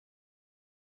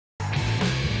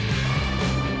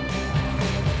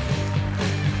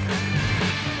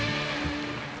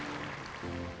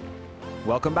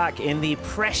Welcome back in the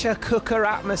pressure cooker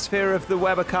atmosphere of the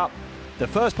Weber Cup. The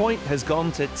first point has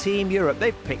gone to Team Europe.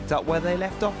 They've picked up where they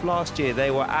left off last year.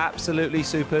 They were absolutely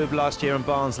superb last year in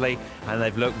Barnsley, and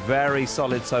they've looked very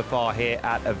solid so far here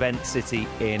at Event City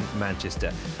in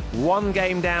Manchester. One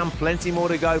game down, plenty more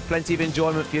to go, plenty of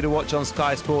enjoyment for you to watch on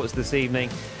Sky Sports this evening.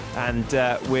 And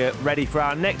we're ready for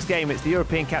our next game. It's the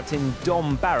European captain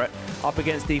Dom Barrett up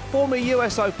against the former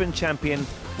US Open champion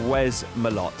Wes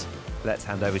Malott. Let's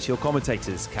hand over to your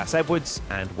commentators, Cass Edwards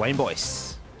and Wayne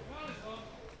Boyce.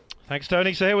 Thanks,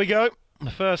 Tony. So here we go.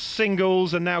 The first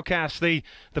singles, and now, Cass, the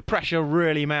pressure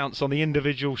really mounts on the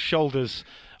individual shoulders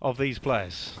of these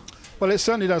players. Well, it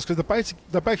certainly does, because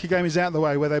the Baker game is out of the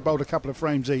way, where they bowled a couple of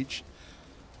frames each.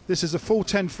 This is a full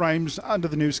 10 frames under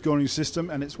the new scoring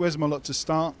system, and it's Wes Malott to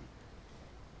start.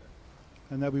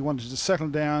 And they'll be wanting to settle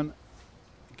down,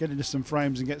 get into some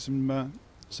frames and get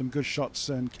some good shots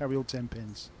and carry all 10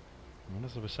 pins. And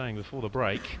as I was saying before the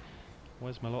break,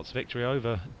 Wes Malott's victory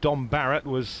over Dom Barrett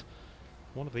was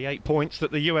one of the 8 points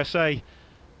that the USA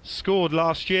scored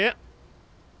last year.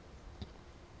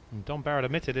 And Dom Barrett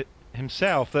admitted it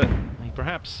himself that he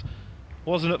perhaps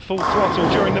wasn't at full throttle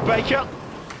during the Baker.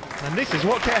 And this is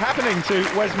what kept happening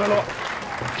to Wes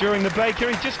Malott during the Baker.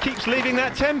 He just keeps leaving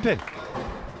that 10 pin.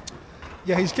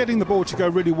 Yeah, he's getting the ball to go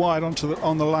really wide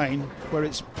on the lane, where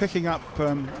it's picking up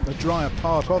the drier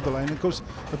part of the lane. Of course,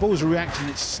 the ball's reacting,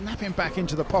 it's snapping back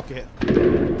into the pocket.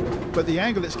 But the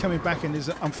angle it's coming back in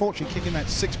is, unfortunately, kicking that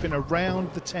 6 pin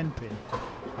around the 10 pin.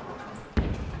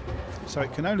 So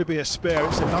it can only be a spare.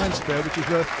 It's a 9 spare, which is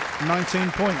worth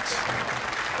 19 points.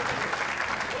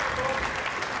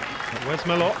 But Wes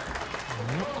Malott,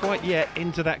 not quite yet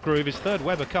into that groove. His third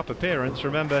Weber Cup appearance.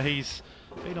 Remember, he's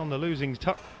been on the losing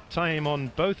time on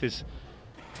both his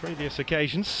previous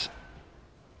occasions.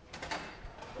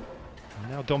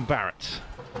 And now Dom Barrett,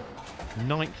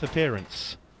 9th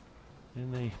appearance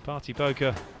in the Party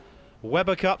Poker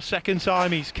Weber Cup, second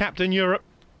time he's captain Europe.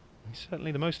 He's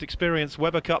certainly the most experienced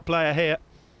Weber Cup player here.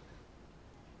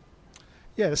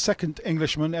 Yeah, the second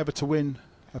Englishman ever to win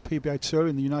a PBA Tour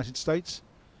in the United States.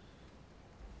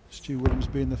 Stu Williams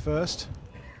being the first.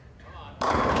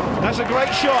 That's a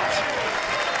great shot.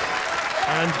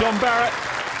 And Dom Barrett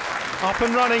up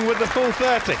and running with the full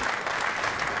 30.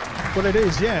 Well, it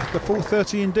is, yeah, the full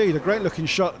 30 indeed. A great looking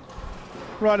shot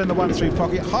right in the 1-3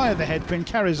 pocket, high of the head pin,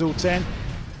 carries all 10,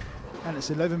 and it's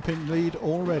 11 pin lead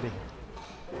already.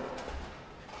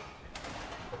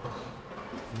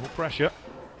 More pressure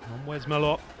on Wes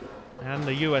Malott and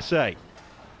the USA.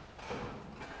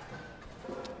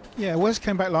 Yeah, Wes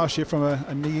came back last year from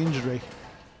a knee injury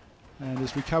and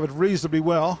has recovered reasonably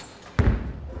well.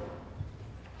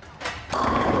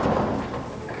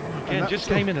 Again, just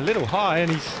came in a little high, and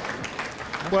he's...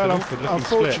 Well,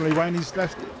 unfortunately, Wayne, he's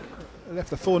left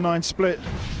the 4-9 split.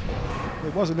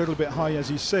 It was a little bit high,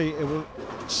 as you see. It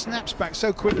snaps back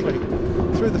so quickly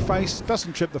through the face,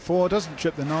 doesn't trip the 4, doesn't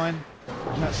trip the 9,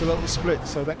 and that's a little split,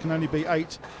 so that can only be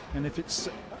 8. And if it's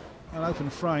an open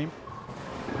frame,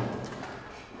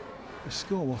 the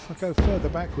score will go further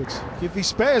backwards. If he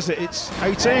spares it, it's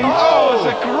 18. Oh,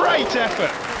 it's a great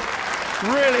effort.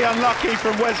 Really unlucky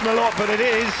from Wes Malott, but it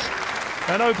is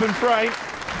an open frame,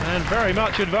 and very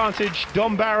much advantage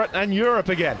Dom Barrett and Europe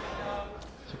again.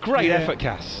 It's a great effort,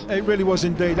 Cass. It really was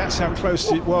indeed. That's how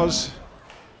close it was.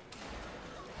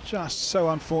 Just so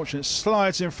unfortunate.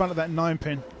 Slides in front of that 9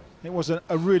 pin. It was a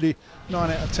really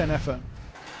 9 out of 10 effort.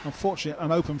 Unfortunately,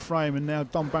 an open frame, and now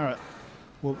Dom Barrett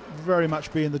will very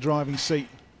much be in the driving seat.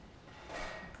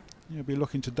 He'll be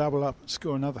looking to double up,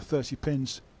 score another 30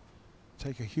 pins,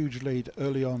 take a huge lead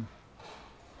early on.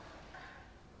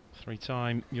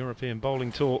 3-time European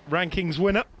Bowling Tour rankings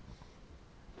winner.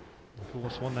 Of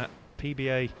course, won that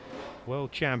PBA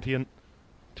World Champion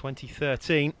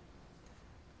 2013.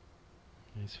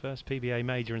 His first PBA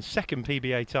major and second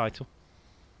PBA title.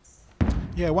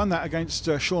 Yeah, won that against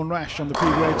Sean Rash on the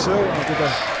PBA Tour. I did a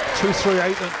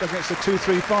 2-3-8 against a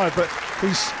 2-3-5, but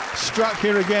he's struck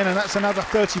here again, and that's another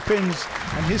 30 pins,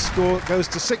 and his score goes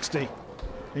to 60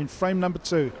 in frame number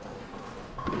 2.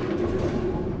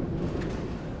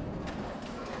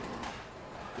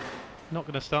 Not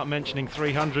going to start mentioning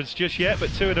 300s just yet, but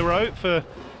 2 in a row for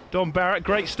Dom Barrett.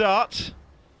 Great start.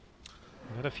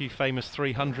 We've had a few famous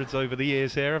 300s over the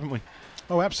years here, haven't we?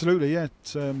 Oh, absolutely, yeah.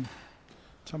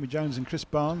 Tommy Jones and Chris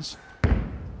Barnes.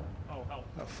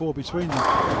 About 4 between them.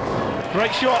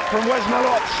 Great shot from Wes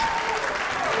Malott.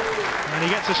 And he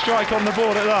gets a strike on the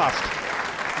board at last.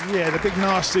 Yeah, the big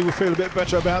nasty will feel a bit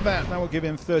better about that. That will give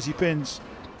him 30 pins.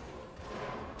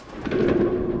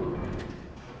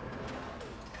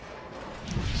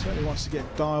 Certainly wants to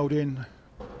get dialed in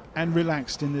and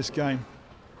relaxed in this game.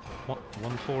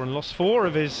 Won 4 and lost 4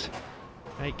 of his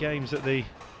 8 games at the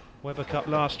Weber Cup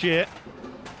last year.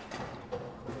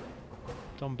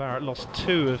 Don Barrett lost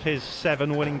 2 of his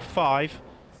 7, winning 5.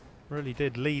 Really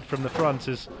did lead from the front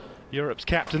as Europe's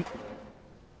captain.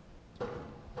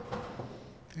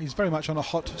 He's very much on a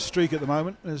hot streak at the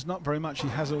moment. There's not very much he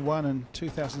hasn't won, and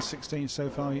 2016 so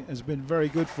far has been very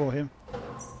good for him.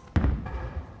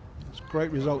 It's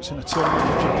great results in a tournament.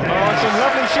 Oh, it's a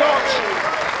lovely shot!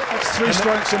 That's 3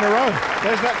 strikes in a row.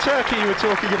 There's that turkey you were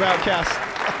talking about, Cass.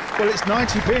 Well, it's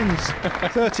 90 pins,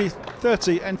 30,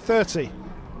 30 and 30.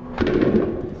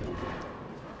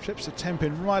 Trips the 10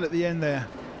 pin right at the end there.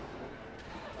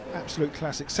 Absolute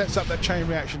classic. Sets up that chain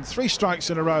reaction. 3 strikes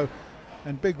in a row.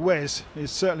 And Big Wes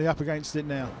is certainly up against it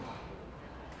now.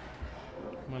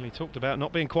 Well, he talked about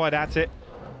not being quite at it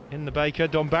in the Baker.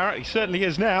 Don Barrett, he certainly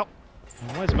is now.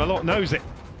 And Wes Malott knows it.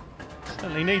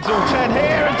 Certainly needs all 10 here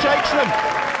and takes them.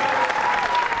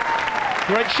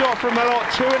 Great shot from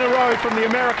Malott, 2 in a row from the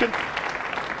American.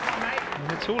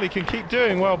 And it's all he can keep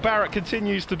doing while Barrett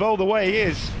continues to bowl the way he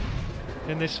is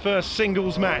in this first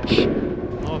singles match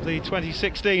of the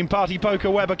 2016 Party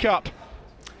Poker Weber Cup.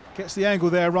 Gets the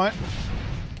angle there right.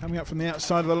 Coming up from the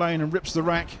outside of the lane and rips the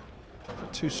rack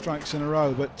for 2 strikes in a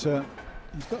row, but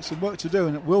he's got some work to do,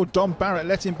 and will Don Barrett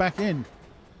let him back in?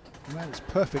 And that is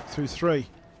perfect through 3.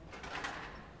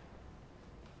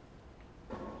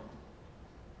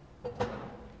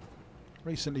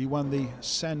 Recently won the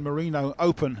San Marino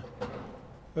Open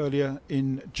earlier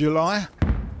in July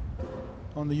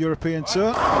on the European Tour.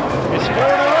 It's 4 in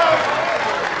a row.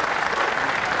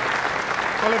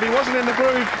 Well, if he wasn't in the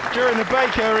groove during the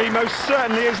Baker, he most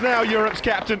certainly is now Europe's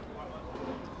captain.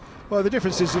 Well, the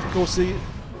difference is, of course,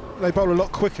 they bowl a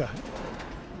lot quicker.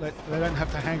 They don't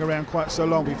have to hang around quite so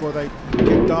long before they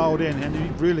get dialed in, and he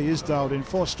really is dialed in.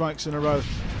 4 strikes in a row,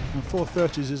 and 4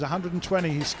 30s is 120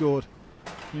 he scored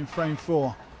in frame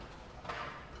 4.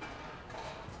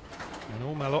 And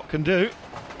all Malott can do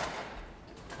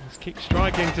is keep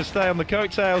striking to stay on the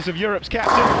coattails of Europe's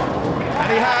captain,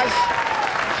 and he has.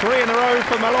 3 in a row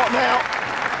for Malott now,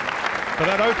 but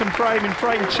that open frame in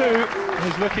frame 2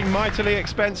 is looking mightily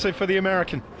expensive for the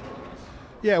American.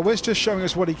 Yeah, Wes just showing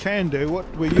us what he can do, what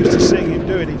we're used to seeing him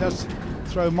doing. He does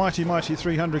throw mighty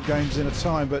 300 games in a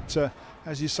time, but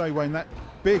as you say, Wayne, that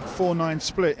big 4-9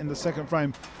 split in the second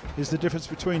frame is the difference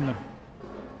between them.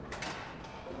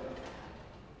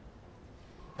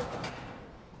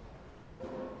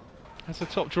 As a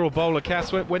top draw bowler,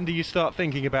 Cass, when do you start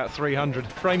thinking about 300?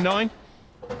 Frame 9?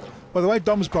 Well, the way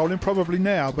Dom's bowling, probably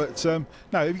now, but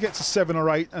no, if he gets to 7 or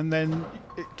 8 and then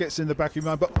it gets in the back of your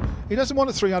mind, but he doesn't want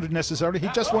a 300 necessarily, he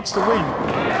just wants to win.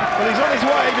 Well, he's on his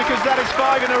way because that is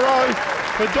 5 in a row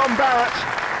for Don Barrett.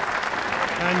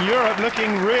 And Europe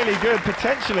looking really good,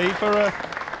 potentially, for a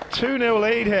 2-0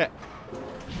 lead here.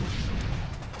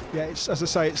 Yeah, it's, as I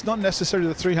say, it's not necessarily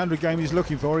the 300 game he's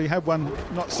looking for. He had one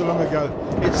not so long ago.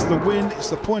 It's the win, it's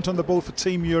the point on the ball for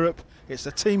Team Europe. It's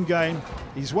a team game.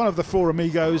 He's one of the 4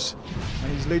 amigos,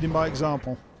 and he's leading by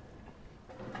example.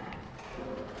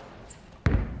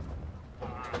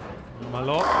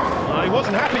 Malott, he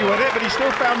wasn't happy with it, but he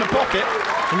still found the pocket.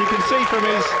 And you can see from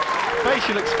his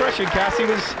facial expression, Cass, he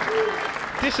was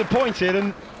disappointed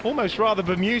and almost rather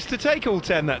bemused to take all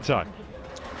 10 that time.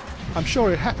 I'm sure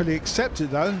he'd happily accept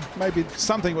it, though. Maybe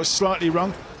something was slightly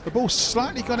wrong. The ball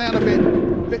slightly got out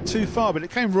a bit too far, but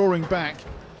it came roaring back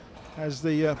as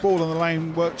the ball on the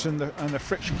lane worked and the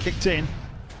friction kicked in.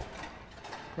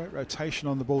 Great rotation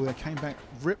on the ball there. Came back,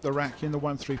 ripped the rack in the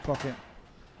 1-3 pocket.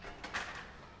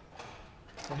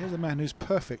 So here's a man who's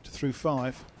perfect through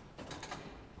 5.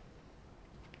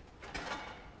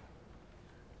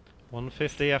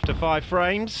 150 after 5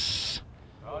 frames.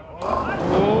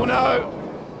 Oh no!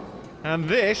 And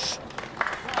this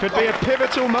could be a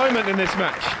pivotal moment in this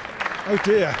match. Oh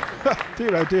dear,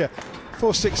 dear oh dear.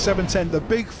 4, 6, 7, 10, the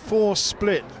big 4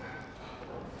 split.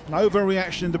 An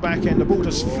overreaction in the back end. The ball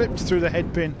just flipped through the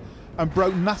head pin and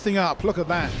broke nothing up. Look at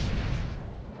that.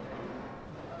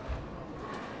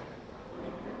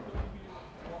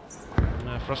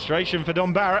 Frustration for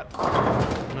Don Barrett.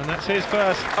 And that's his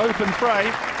first open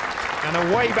frame. And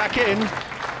a way back in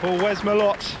for Wes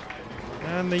Malott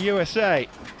and the USA.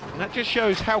 And that just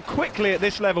shows how quickly at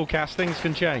this level, Cass, things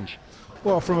can change.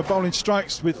 Well, from a bowling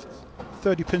strikes with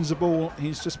 30 pins of ball,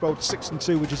 he's just bowled 6 and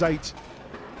 2, which is 8.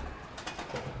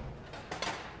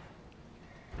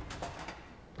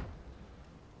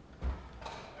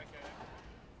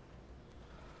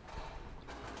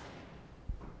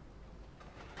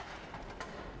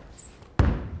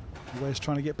 Wes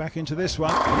trying to get back into this one.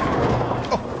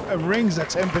 Oh, and rings a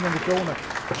 10 pin in the corner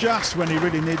just when he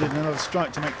really needed another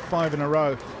strike to make 5 in a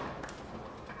row.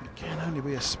 only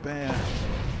be a spare.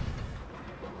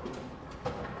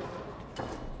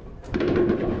 They'll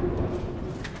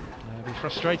be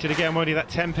frustrated again, won't he? That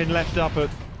 10-pin left up, a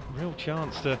real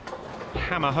chance to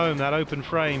hammer home that open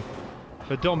frame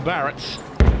for Dom Barrett.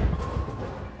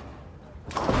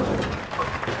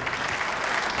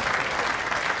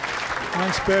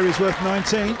 One spare is worth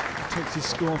 19. Takes his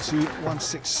score to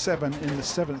 167 in the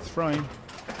 7th frame.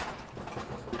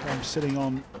 I'm sitting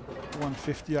on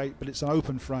 158, but it's an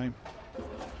open frame.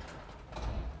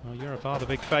 Well, Europe are the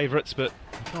big favourites, but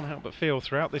you can't help but feel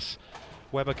throughout this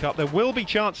Weber Cup there will be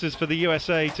chances for the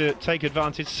USA to take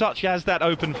advantage, such as that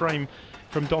open frame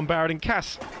from Dom Barrett. And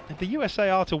Cass, if the USA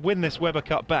are to win this Weber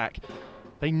Cup back,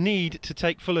 they need to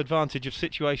take full advantage of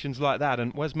situations like that,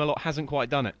 and Wes Malott hasn't quite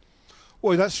done it.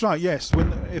 Well, that's right, yes.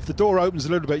 If the door opens a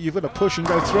little bit, you've got to push and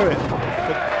go through it.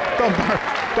 But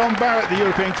Dom Barrett, the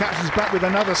European captain, is back with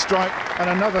another strike and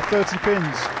another 30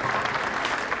 pins.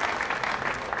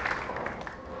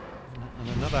 And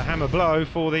another hammer blow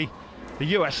for the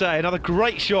USA. Another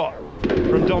great shot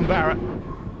from Dom Barrett.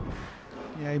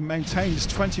 Yeah, he maintains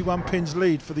 21 pins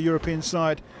lead for the European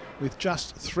side with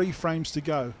just 3 frames to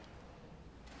go.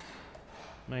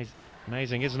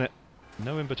 Amazing, isn't it?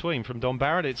 No in between from Dom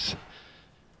Barrett. It's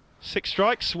 6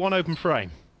 strikes, 1 open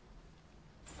frame.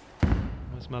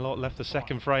 As Malott left the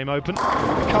second frame open.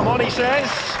 Come on, he says.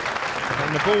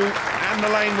 And the ball and the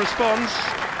lane responds.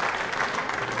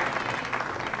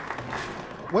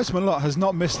 Wes Malott has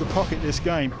not missed the pocket this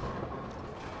game.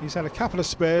 He's had a couple of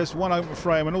spares, 1 open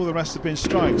frame, and all the rest have been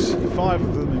strikes. 5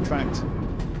 of them, in fact.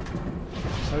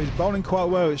 So he's bowling quite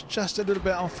well. It's just a little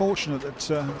bit unfortunate that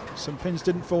some pins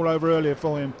didn't fall over earlier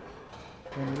for him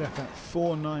when he left that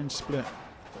 4-9 split.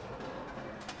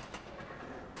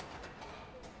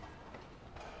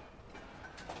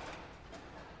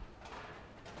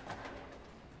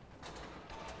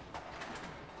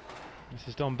 This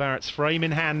is Dom Barrett's frame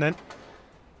in hand then.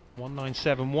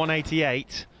 197,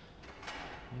 188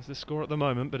 is the score at the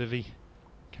moment, but if he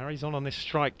carries on this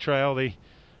strike trail, the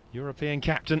European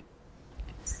captain,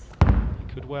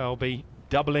 he could well be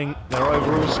doubling their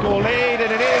overall score lead,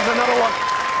 and it is another one.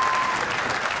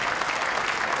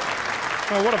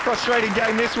 Well, what a frustrating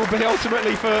game this will be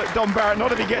ultimately for Dom Barrett,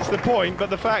 not if he gets the point, but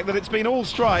the fact that it's been all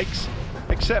strikes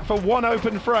except for 1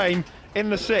 open frame in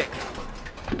the 6th.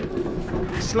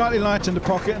 Slightly light in the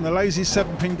pocket and the lazy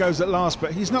 7-pin goes at last,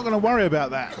 but he's not going to worry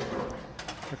about that.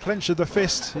 The clench of the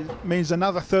fist means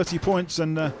another 30 points,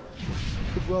 and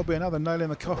could well be another nail in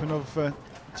the coffin of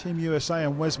Team USA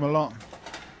and Wes Malott.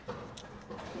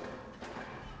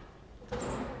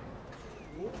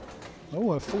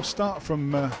 Oh, a full start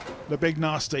from the big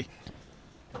nasty.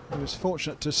 He was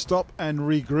fortunate to stop and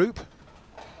regroup.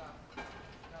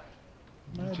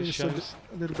 Maybe just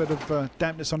a little bit of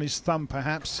dampness on his thumb,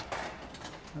 perhaps.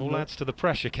 All adds to the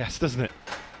pressure, Cass, doesn't it?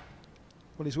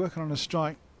 Well, he's working on a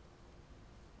strike.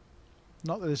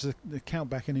 Not that there's the count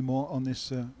back anymore on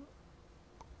this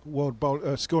world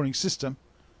scoring system.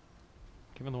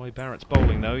 Given the way Barrett's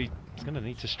bowling, though, he's going to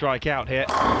need to strike out here.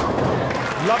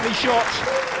 Lovely shot.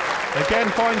 Again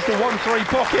finds the 1-3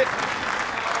 pocket.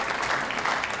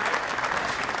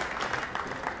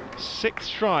 6th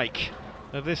strike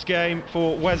of this game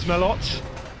for Wes Malott.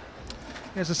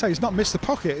 As I say, he's not missed the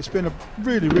pocket. It's been a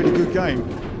really, really good game.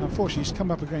 Unfortunately, he's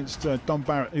come up against Dom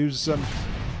Barrett, who's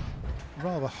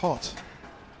rather hot.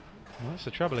 Well, that's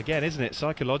the trouble again, isn't it?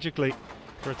 Psychologically,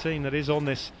 for a team that is on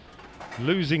this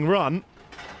losing run,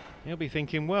 he'll be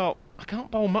thinking, well, I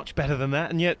can't bowl much better than that,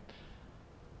 and yet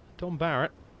Dom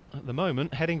Barrett, at the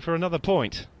moment, heading for another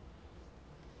point.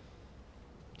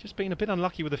 Just been a bit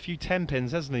unlucky with a few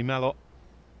 10-pins, hasn't he, Malott?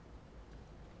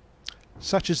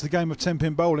 Such is the game of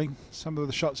 10-pin bowling. Some of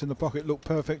the shots in the pocket look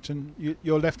perfect, and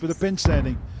you're left with a pin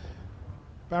standing.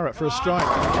 Barrett for a strike,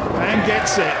 and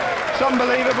gets it. It's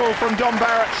unbelievable from Dom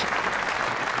Barrett.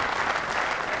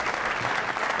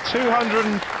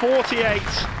 248.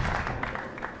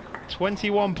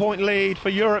 21-point lead for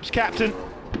Europe's captain.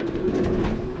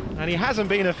 And he hasn't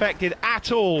been affected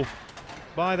at all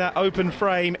by that open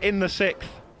frame in the 6th.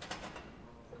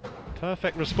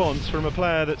 Perfect response from a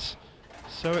player that's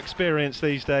so experienced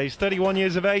these days. 31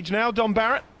 years of age now, Dom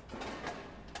Barrett.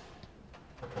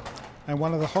 And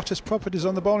one of the hottest properties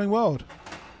on the bowling world.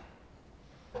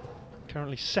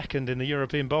 Currently 2nd in the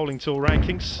European Bowling Tour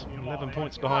rankings. 11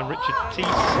 points behind Richard Teese.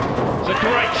 It's a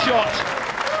great shot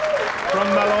from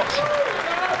Malott.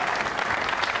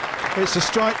 It's a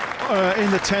strike in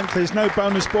the 10th. There's no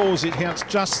bonus balls. It counts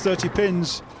just 30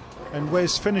 pins. And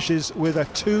Wes finishes with a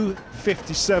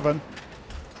 257.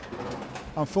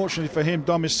 Unfortunately for him,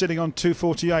 Dom is sitting on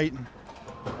 248. Yeah,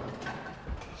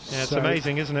 it's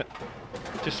amazing, isn't it?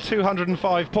 Just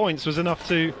 205 points was enough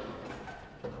to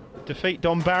defeat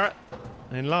Dom Barrett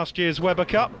in last year's Weber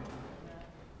Cup.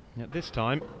 At this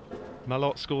time,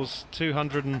 Malott scores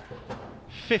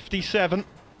 257.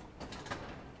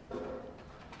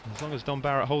 As long as Dom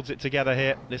Barrett holds it together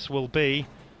here, this will be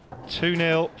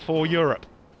 2-0 for Europe.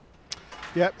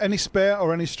 Yep, any spare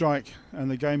or any strike,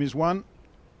 and the game is won.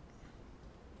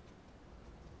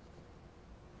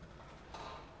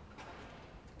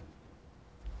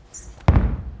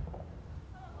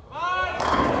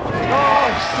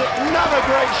 Another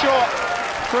great shot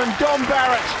from Dom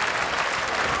Barrett.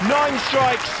 9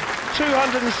 strikes,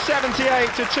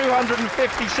 278 to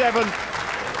 257,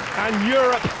 and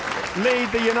Europe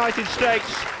lead the United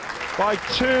States by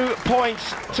 2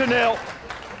 points to 0.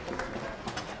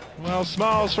 Well,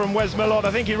 smiles from Wes Malott.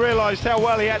 I think he realised how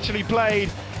well he actually played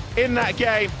in that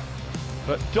game.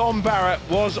 But Dom Barrett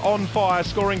was on fire,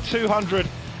 scoring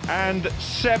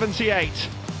 278.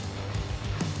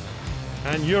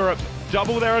 And Europe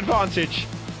double their advantage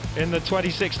in the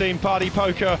 2016 Party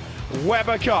Poker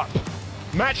Weber Cup.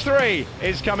 Match 3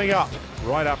 is coming up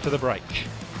right after the break.